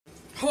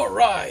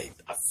Alright,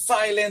 a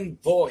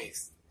silent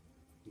voice.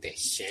 The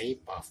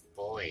Shape of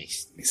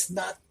Boys. It's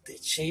not the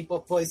shape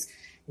of voice.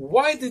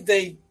 Why did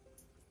they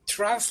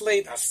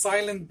translate a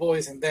silent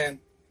voice and then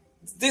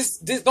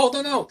this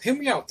no, hear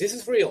me out. This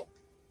is real.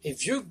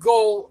 If you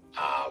go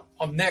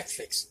on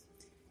Netflix,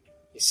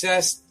 it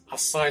says a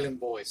silent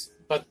voice,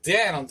 but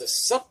then on the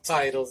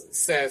subtitles it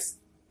says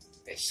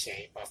The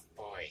Shape of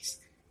Boys.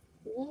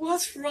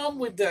 what's wrong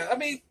with that? I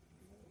mean,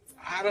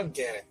 I don't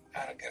get it.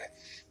 I don't get it.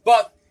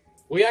 But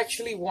we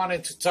actually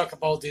wanted to talk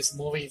about this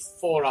movie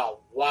for a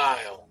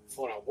while.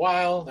 For a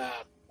while.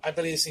 I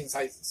believe since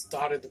I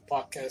started the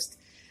podcast,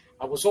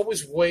 I was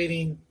always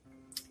waiting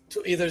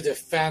to either the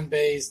fan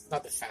base,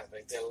 not the fan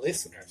base, the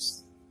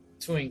listeners,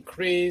 to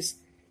increase,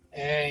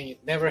 and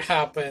it never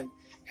happened.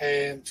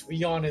 And to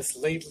be honest,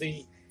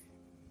 lately,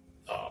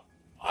 uh,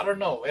 I don't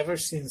know, ever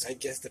since I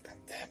guess the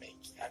pandemic,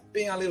 I've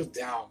been a little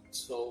down.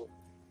 So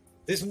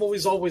this movie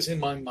is always in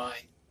my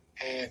mind,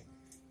 and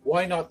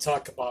why not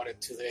talk about it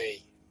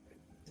today?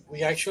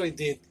 We actually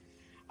did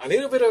a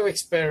little bit of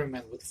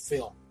experiment with the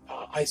film.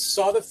 I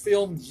saw the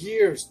film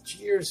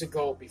years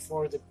ago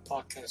before the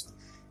podcast.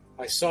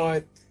 I saw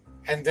it,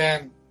 and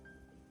then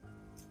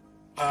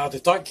the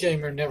Dog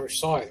Gamer never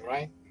saw it,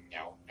 right?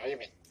 No, not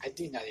even. I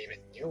did not even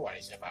knew what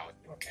it's about.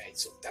 Okay,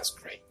 so that's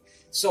great.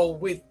 So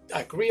we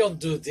agree on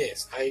do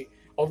this. I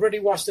already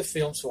watched the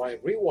film, so I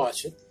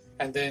rewatch it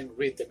and then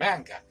read the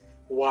manga.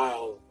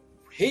 While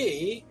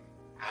he,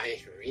 I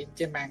read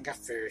the manga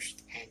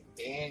first and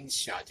then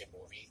saw the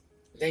movie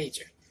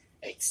later.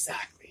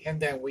 exactly, and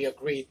then we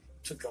agreed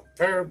to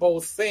compare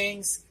both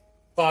things,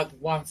 but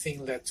one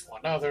thing led to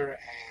another,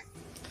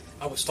 and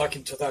I was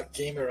talking to that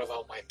gamer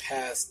about my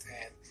past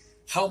and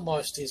how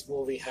much this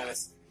movie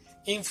has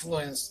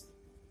influenced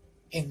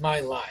in my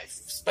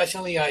life.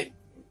 Especially, I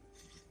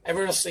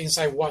ever since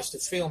I watched the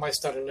film, I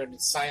started learning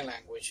sign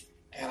language,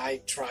 and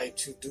I tried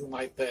to do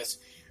my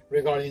best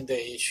regarding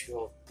the issue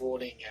of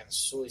bullying and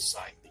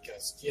suicide.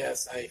 Because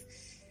yes,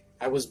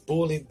 I was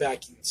bullied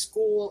back in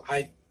school.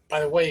 By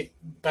the way,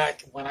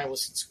 back when I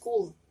was in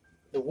school,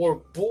 the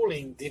word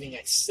bullying didn't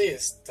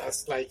exist.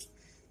 That's like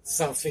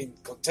something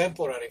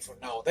contemporary for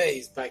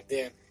nowadays. Back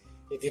then,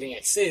 it didn't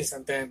exist.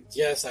 And then,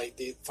 yes, I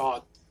did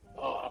thought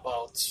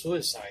about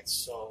suicide.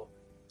 So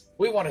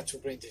we wanted to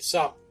bring this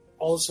up.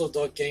 Also,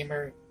 Dog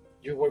Gamer,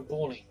 you were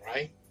bullying,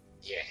 right?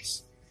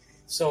 Yes.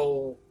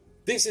 So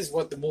this is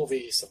what the movie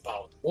is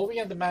about. The movie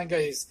and the manga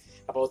is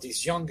about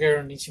this young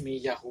girl,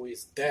 Nishimiya, who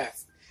is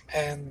deaf.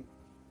 And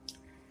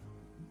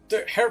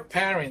her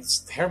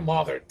parents, her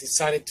mother,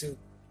 decided to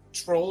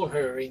throw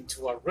her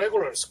into a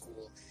regular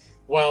school.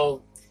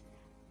 Well,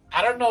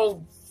 I don't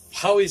know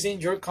how it's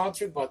in your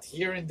country, but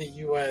here in the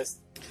US,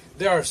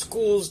 there are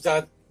schools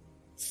that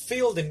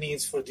feel the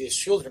needs for these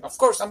children. Of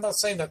course, I'm not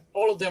saying that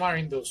all of them are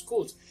in those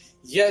schools.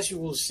 Yes, you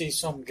will see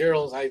some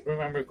girls. I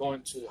remember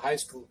going to high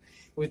school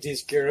with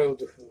this girl,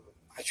 who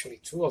actually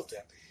two of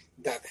them,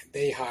 that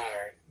they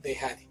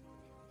had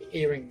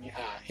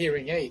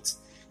hearing aids,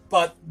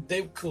 but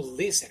they could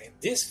listen. In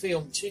this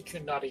film, she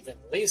could not even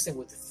listen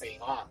with the thing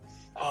on.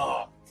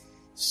 Uh,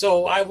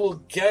 so I will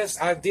guess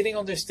I didn't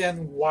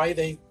understand why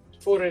they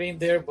put it in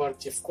there,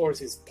 but of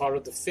course it's part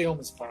of the film,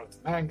 it's part of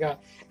the manga.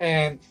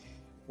 And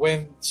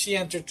when she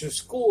entered to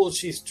school,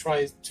 she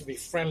tries to be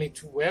friendly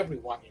to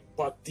everyone.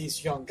 But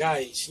this young guy,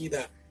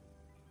 Ishida,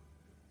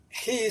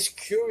 he is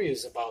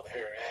curious about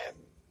her, and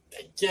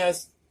I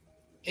guess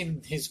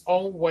in his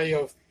own way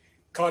of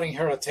cutting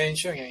her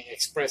attention and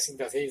expressing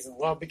that he's in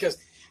love. Because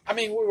I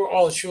mean, we were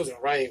all children,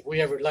 right? If we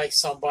ever like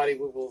somebody,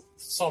 we will, for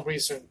some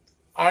reason,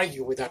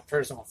 argue with that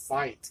person or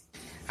fight.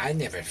 I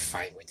never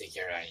fight with the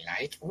girl I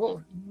like.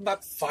 Well,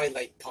 not fight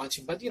like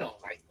punching, but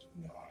like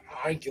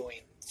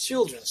arguing,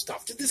 children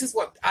stuff. This is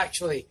what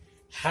actually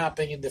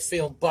happened in the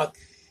film, but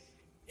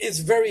it's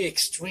very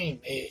extreme.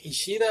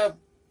 Ishida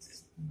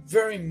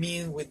very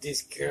mean with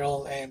this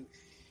girl, and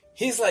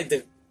he's like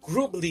the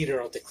group leader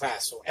of the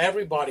class, so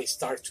everybody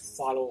starts to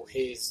follow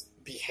his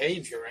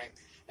behavior, and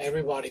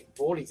everybody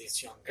bullied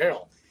this young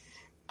girl.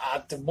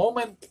 At the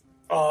moment,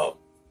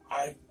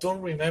 I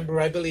don't remember.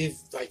 I believe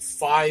like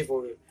 5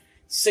 or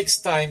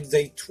 6 times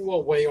they threw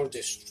away or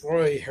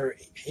destroyed her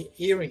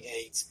hearing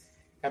aids.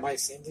 Am I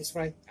saying this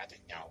right? I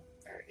don't know.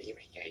 Her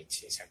hearing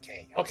aids is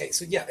okay. Okay,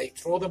 so yeah, they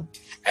throw them,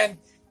 and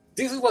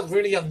this is what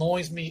really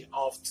annoys me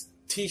of the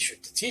teacher.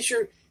 The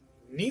teacher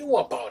knew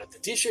about it. The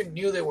teacher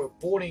knew they were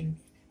bullying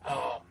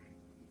um,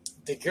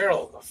 the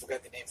girl. I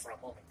forgot the name for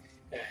a moment.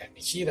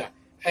 Nishida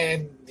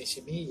and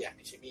Nishimiya.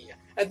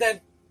 And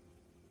then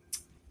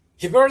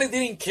he barely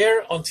didn't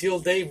care until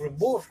they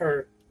removed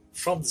her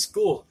from the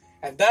school.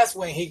 And that's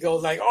when he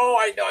goes like, "Oh,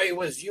 I know it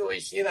was you,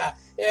 Ishida.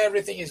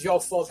 Everything is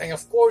your fault." And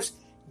of course,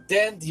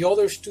 then the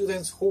other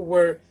students who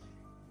were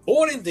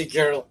bullying the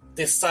girl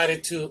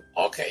decided to,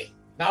 okay,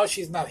 now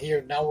she's not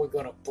here. Now we're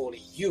gonna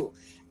bully you.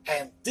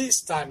 And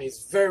this time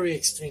it's very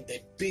extreme.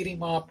 They beat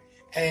him up,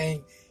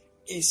 and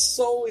it's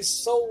so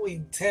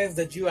intense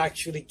that you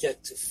actually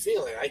get to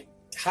feel it. I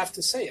have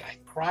to say, I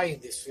cry in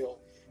this film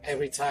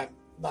every time.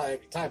 Not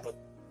every time, but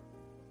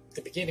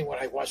the beginning when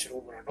I watched it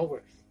over and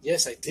over,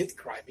 yes, I did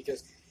cry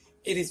because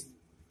it is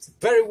a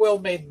very well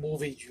made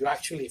movie. You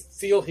actually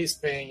feel his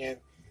pain and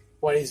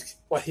what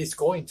he's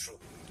going through.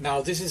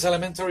 Now this is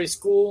elementary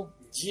school.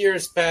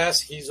 Years pass.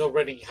 He's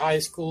already in high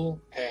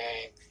school,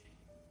 and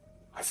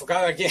I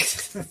forgot again.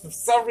 For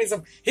some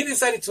reason, he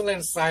decided to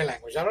learn sign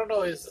language. I don't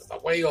know. It's a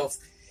way of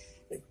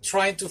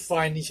trying to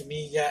find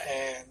Nishimiya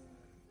and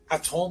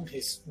atone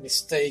his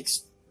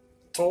mistakes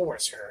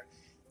towards her.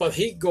 But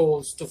he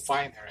goes to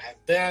find her, and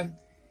then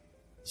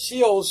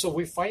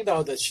we find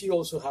out that she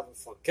also haven't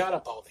forgot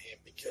about him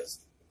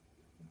because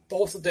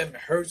both of them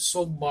hurt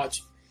so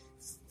much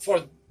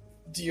for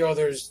the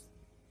others.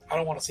 I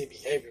don't want to say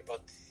behavior,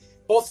 but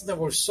both of them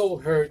were so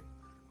hurt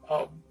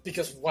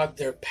because of what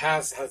their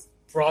past has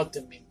brought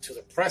them into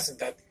the present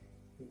that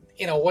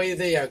in a way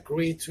they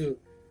agreed to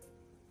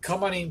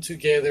come on in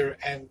together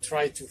and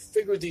try to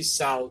figure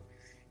this out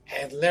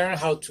and learn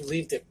how to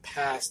leave the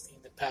past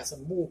in the past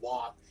and move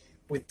on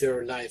with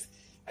their life.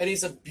 And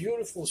it's a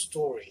beautiful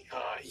story.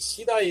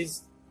 Ishida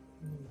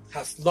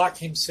has locked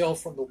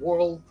himself from the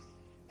world.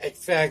 In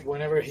fact,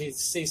 whenever he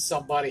sees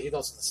somebody, he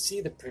doesn't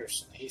see the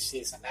person. He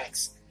sees an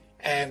ex.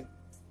 And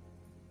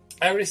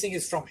everything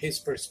is from his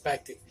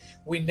perspective.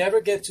 We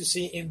never get to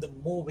see in the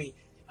movie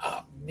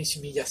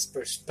Nishimiya's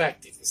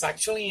perspective. It's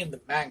actually in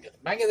the manga.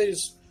 The manga, there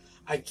is,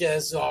 I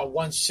guess,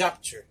 one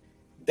chapter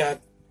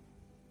that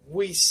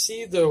we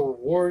see the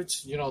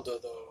words,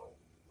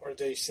 or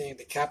they say in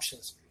the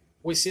captions,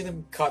 we see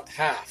them cut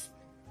half.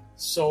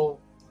 So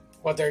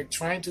what they're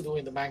trying to do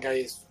in the manga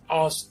is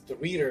us, the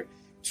reader,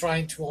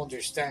 trying to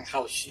understand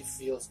how she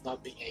feels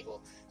not being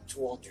able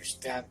to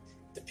understand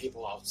the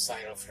people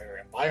outside of her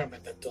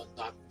environment that do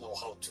not know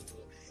how to do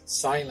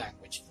sign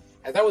language.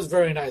 And that was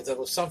very nice. That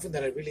was something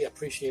that I really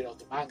appreciate of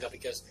the manga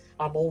because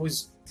I'm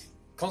always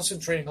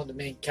concentrating on the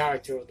main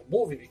character of the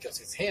movie because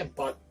it's him,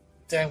 but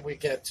then we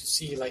get to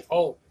see like,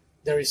 oh,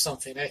 there is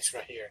something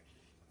extra here.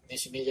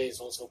 Nishimiya is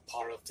also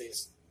part of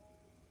this,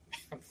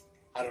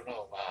 I don't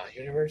know,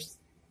 universe.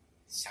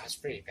 Sounds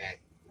pretty bad.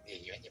 The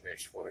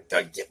universe word.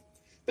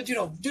 But you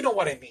know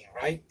what I mean,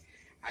 right?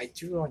 I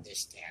do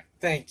understand.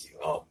 Thank you.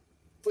 Oh,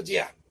 but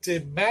yeah, the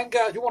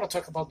manga. You want to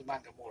talk about the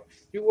manga more?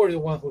 You were the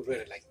one who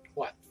read it like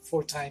what,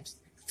 4 times?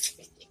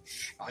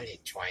 Only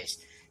twice.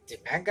 The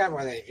manga,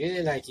 what I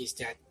really like is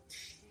that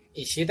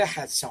Ishida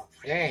had some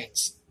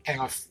friends,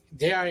 and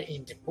they are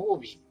in the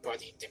movie,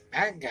 but in the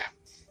manga,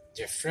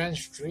 the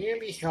friends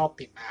really help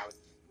him out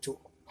to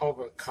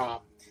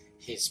overcome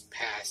his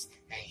past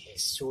and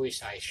his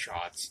suicide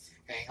shots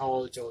and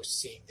all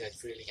those things that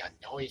really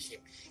annoy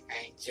him.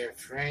 And their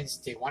friends,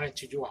 they wanted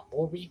to do a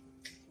movie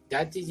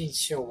that didn't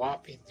show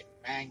up in the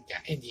manga,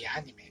 in the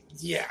anime.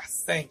 Yeah,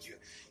 thank you.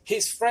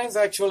 His friends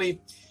actually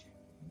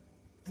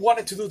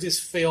wanted to do this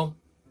film,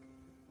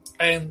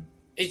 and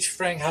each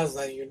friend has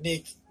a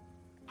unique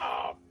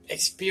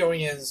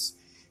experience,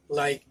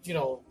 like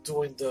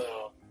doing the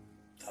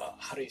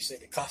how do you say,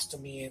 the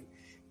costuming,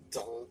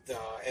 the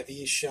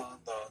edition,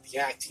 the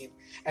acting,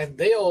 and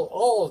they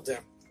all of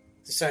them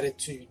decided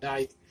to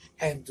unite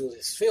and do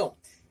this film,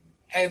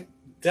 and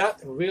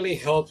that really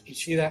helped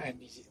Ishida and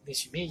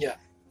Nishimiya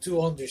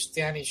to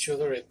understand each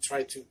other and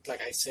try to,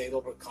 like I said,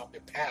 overcome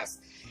the past.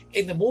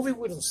 In the movie,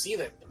 we don't see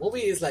them. The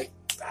movie is like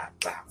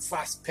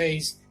fast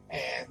paced,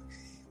 and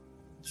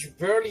you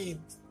barely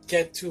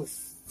get to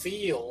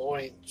feel or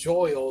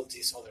enjoy all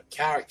these other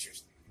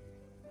characters.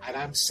 And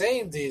I'm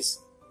saying this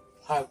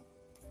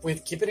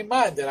with keeping in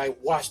mind that I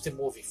watched the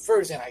movie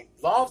first and I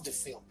loved the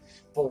film.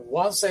 But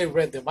once I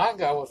read the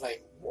manga, I was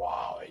like,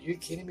 wow, are you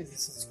kidding me?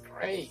 This is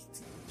great.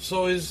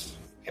 So it's,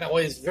 in a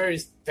way, it's very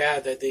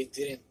bad that they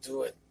didn't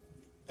do it.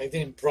 They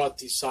didn't brought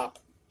this up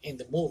in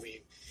the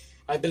movie.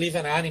 I believe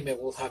an anime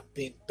would have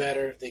been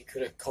better. They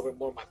could have covered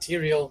more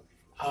material.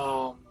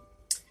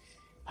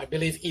 I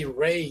believe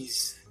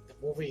Erase, the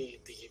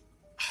movie,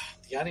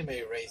 the anime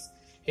Erase,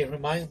 it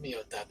reminds me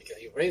of that because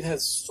Erase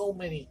has so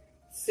many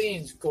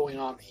things going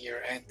on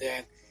here, and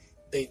then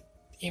they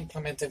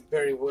implemented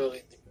very well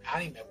in the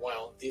anime.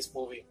 Well, this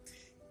movie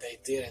they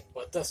didn't,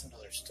 but that's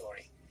another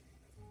story.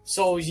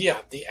 So yeah,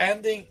 the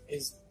ending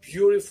is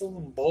beautiful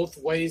in both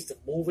ways. The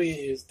movie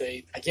is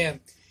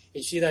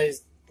Ishida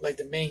is like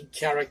the main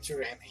character,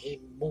 and he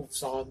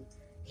moves on.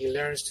 He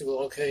learns to,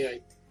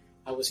 okay,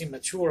 I was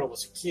immature, I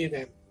was a kid,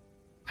 and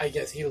I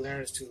guess he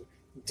learns to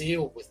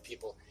deal with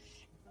people.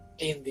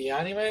 In the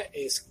anime,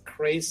 it's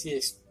crazy,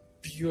 it's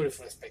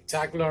beautiful, it's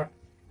spectacular.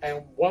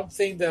 And one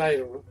thing that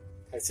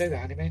I said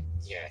anime?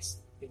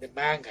 Yes. In the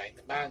manga.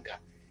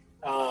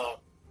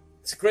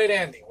 It's a great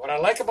ending. What I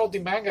like about the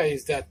manga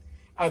is that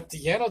at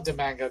the end of the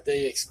manga,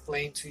 they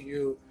explain to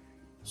you,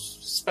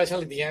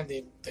 especially the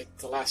ending,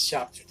 the last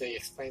chapter, they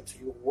explain to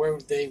you where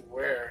they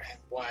were and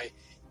why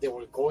they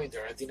were going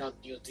there. I did not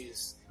knew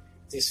this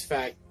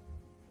fact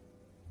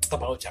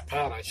about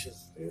Japan.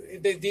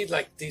 They did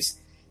like this,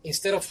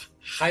 instead of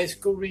high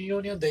school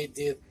reunion, they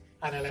did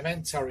an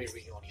elementary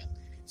reunion.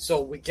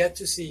 So we get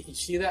to see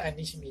Ishida and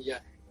Nishimiya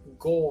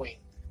going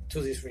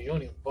to this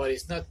reunion, but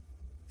it's not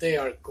they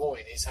are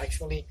going. It's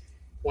actually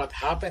what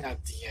happened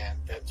at the end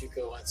that you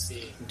go and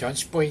see. Don't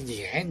spoil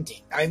the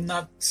ending. I'm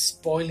not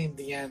spoiling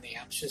the ending.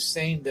 I'm just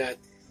saying that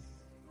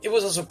it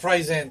was a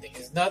surprise ending.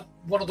 It's not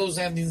one of those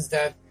endings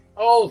that,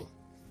 oh,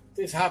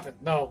 this happened.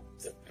 No,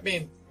 I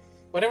mean,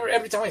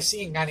 every time I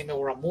see an anime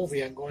or a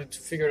movie, I'm going to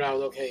figure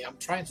out. Okay, I'm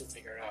trying to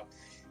figure out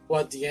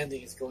what the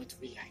ending is going to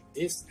be. And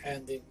this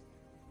ending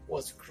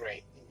was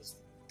great. It was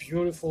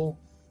beautiful,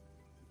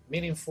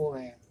 meaningful,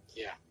 and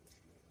yeah.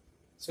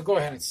 So go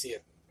ahead and see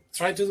it.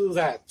 Try to do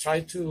that.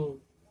 Try to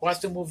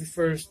watch the movie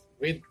first.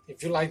 Read.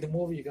 If you like the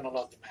movie, you're gonna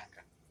love the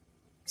manga.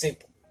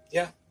 Simple.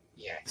 Yeah.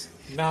 Yes.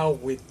 Now,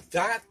 with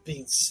that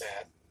being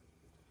said,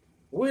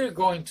 we're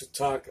going to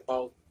talk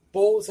about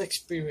both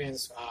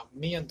experience.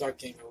 Me and Dark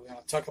Gamer. We're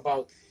gonna talk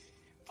about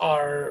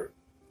our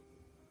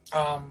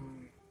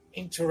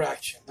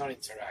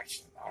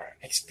our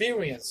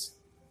experience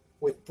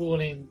with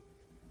bullying,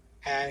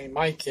 and in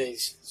my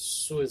case,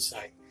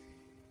 suicide.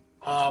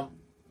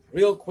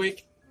 Real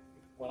quick,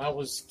 when I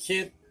was a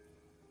kid,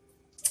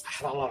 I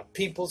had a lot of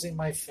pimples in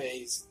my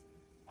face.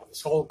 I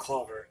was all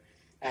covered,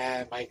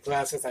 and my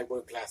glasses, I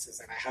wear glasses,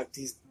 and I had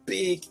these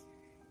big,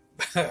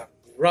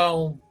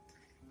 round,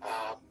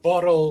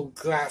 bottle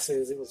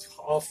glasses. It was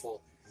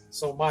awful.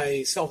 So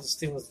my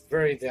self-esteem was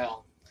very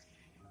down,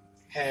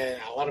 and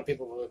a lot of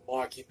people were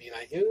mocking me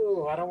like,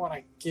 "Ooh, I don't want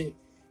to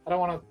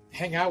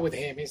hang out with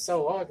him. He's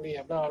so ugly,"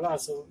 and blah blah.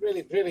 So it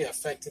really, really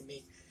affected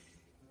me.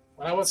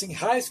 When I was in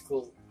high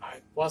school,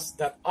 I wasn't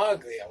that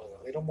ugly. I was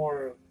a little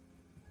more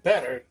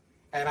better,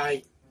 and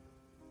I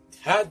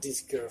had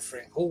this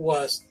girlfriend who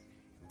was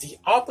the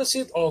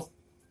opposite of.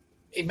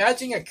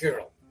 Imagine a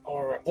girl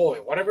or a boy,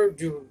 whatever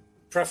your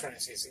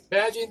preference is.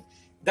 Imagine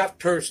that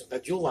person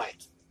that you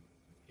like.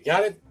 You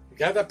got it? You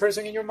got that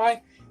person in your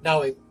mind?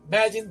 Now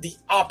imagine the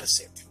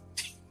opposite.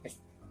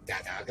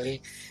 That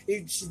ugly?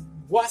 She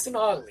wasn't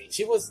ugly.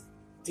 She was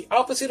the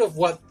opposite of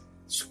what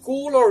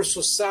school or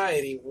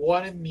society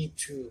wanted me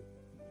to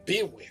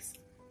be with.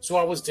 So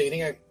I was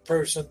dating a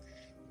person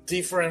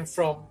different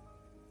from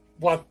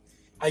what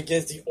I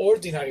guess the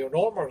ordinary or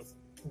normal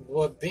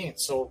would be.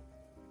 So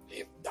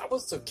that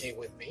was okay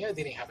with me. I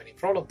didn't have any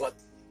problem. But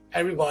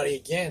everybody,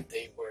 again,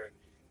 they were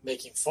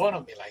making fun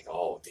of me like,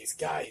 oh, this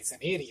guy is an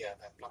idiot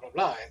and blah, blah,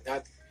 blah. And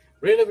that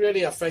really,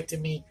 really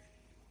affected me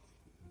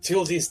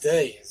till this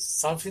day. It's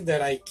something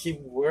that I keep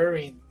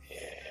wearing,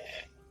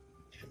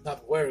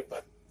 not wearing,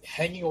 but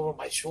hanging over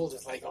my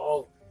shoulders like,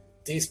 oh,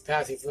 this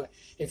path,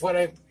 if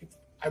I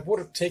would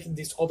have taken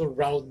this other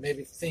route,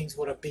 maybe things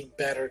would have been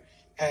better.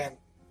 And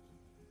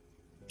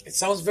it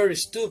sounds very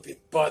stupid,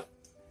 but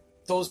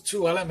those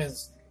two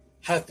elements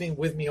have been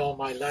with me all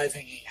my life,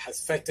 and it has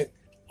affected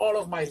all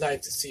of my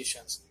life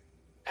decisions.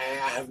 And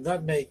I have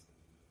not made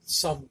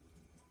some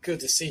good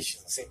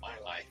decisions in my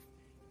life.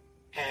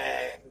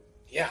 And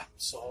yeah,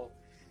 so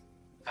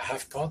I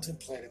have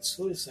contemplated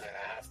suicide.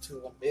 I have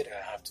to admit it,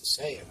 I have to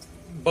say it.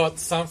 But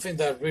something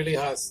that really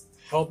has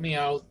helped me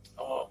out,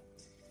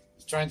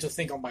 trying to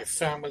think of my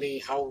family,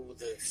 how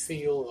they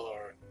feel,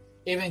 or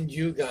even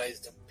you guys,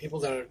 the people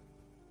that are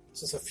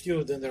just a few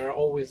of them that are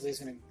always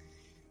listening.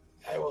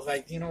 I was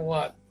like, you know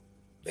what?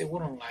 They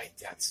wouldn't like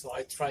that. So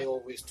I try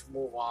always to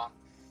move on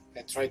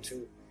and try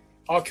to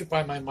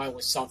occupy my mind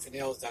with something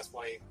else. That's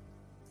why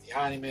the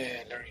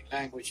anime, learning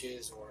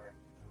languages or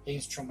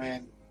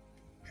instrument,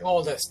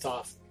 all that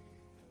stuff.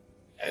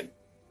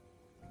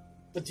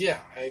 But yeah,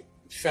 in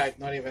fact,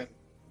 not even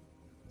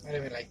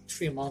like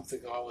 3 months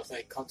ago, I was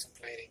like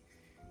contemplating.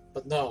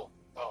 But no,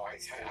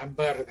 I'm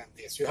better than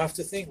this. You have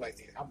to think like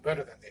this. I'm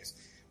better than this.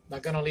 I'm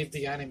not gonna leave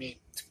the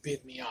enemy to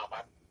beat me up.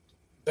 I'm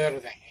better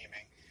than him.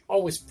 And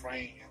always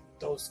praying, and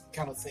those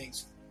kind of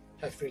things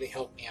have really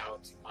helped me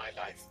out in my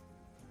life.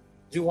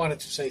 You wanted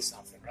to say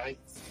something, right?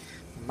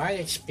 My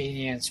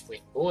experience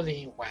with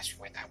bullying was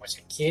when I was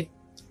a kid.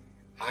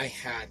 I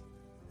had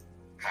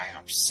an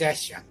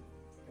obsession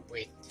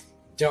with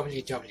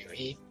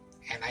WWE,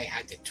 and I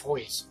had the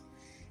toys.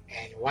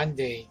 And one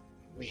day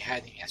we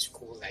had in a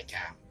school like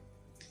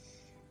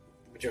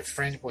your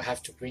friends will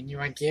have to bring you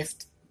a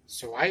gift.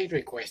 So I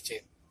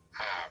requested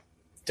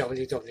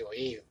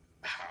WWE,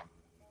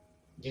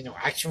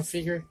 action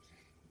figure,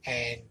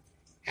 and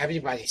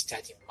everybody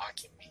started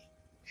mocking me,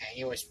 and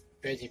it was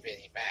very,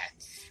 very bad.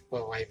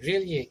 But what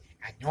really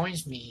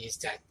annoys me is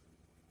that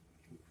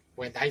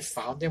when I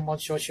found them on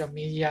social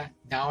media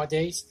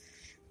nowadays,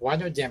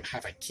 one of them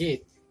have a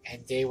kid,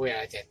 and they were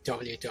at the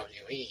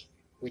WWE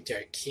with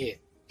their kid,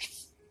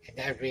 and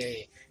that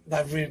really,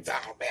 oh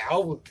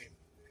man,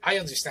 I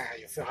understand how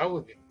you feel. I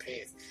would be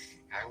pissed.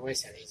 I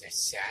was a little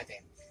sad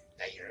and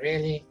like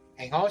really,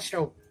 and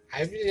also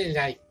I really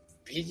like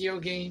video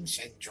games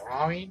and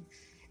drawing,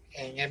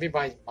 and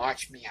everybody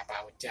mocks me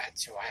about that,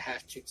 so I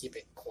have to keep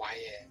it quiet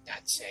and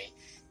not say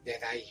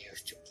that I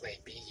used to play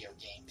video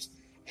games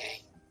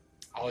and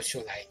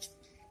also like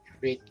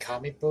read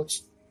comic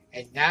books.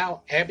 And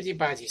now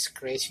everybody's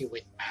crazy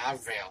with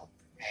Marvel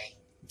and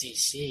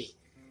DC.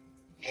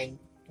 And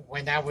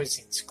when I was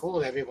in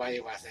school, everybody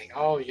was like,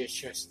 oh, you're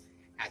just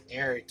a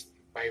nerd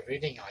by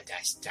reading all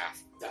that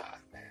stuff.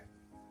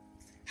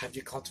 Have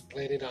you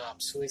contemplated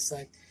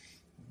suicide?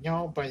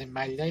 No, but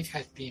my life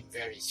has been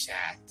very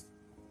sad.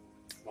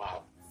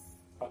 Wow.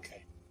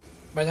 Okay.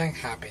 But I'm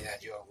happy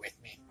that you're with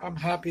me. I'm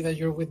happy that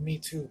you're with me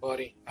too,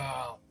 buddy.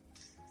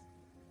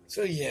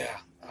 So yeah,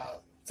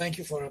 thank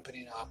you for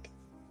opening up.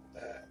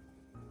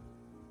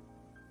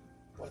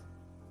 What?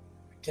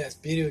 I guess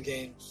video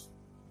games.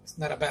 It's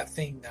not a bad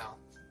thing now.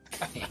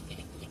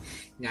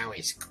 Now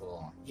it's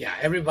cool. Yeah,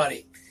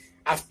 everybody.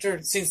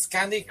 Since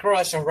Candy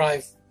Crush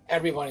arrived,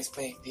 everybody's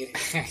playing video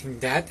games.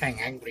 That and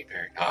Angry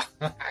Bird. Oh,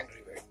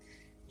 Angry Bird.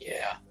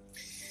 Yeah.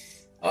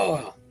 Oh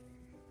well.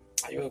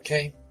 Are you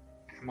okay?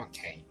 I'm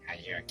okay. Are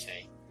you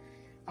okay?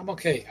 I'm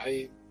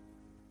okay.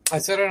 I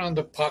said it on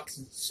the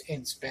podcast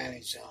in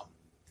Spanish.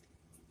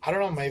 I don't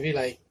know, maybe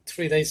like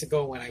 3 days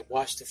ago when I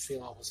watched the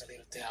film, I was a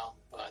little down,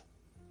 but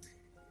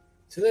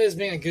today has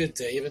been a good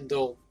day, even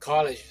though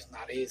college is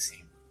not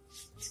easy.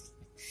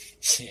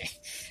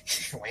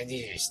 When did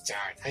you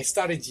start? I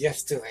started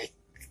yesterday,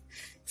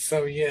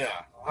 so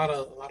yeah, a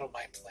lot on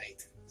my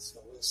plate. So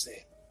we'll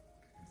see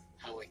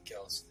how it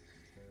goes.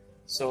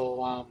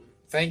 So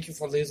thank you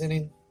for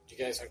listening. You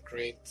guys are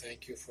great.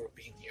 Thank you for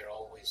being here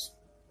always.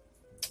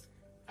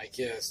 I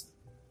guess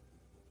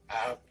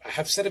I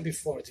have said it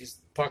before.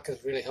 This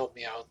podcast really helped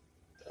me out,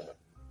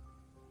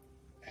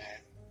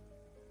 and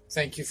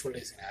thank you for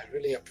listening. I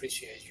really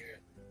appreciate you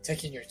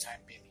taking your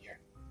time being here.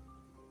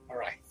 All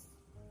right,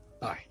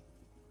 bye.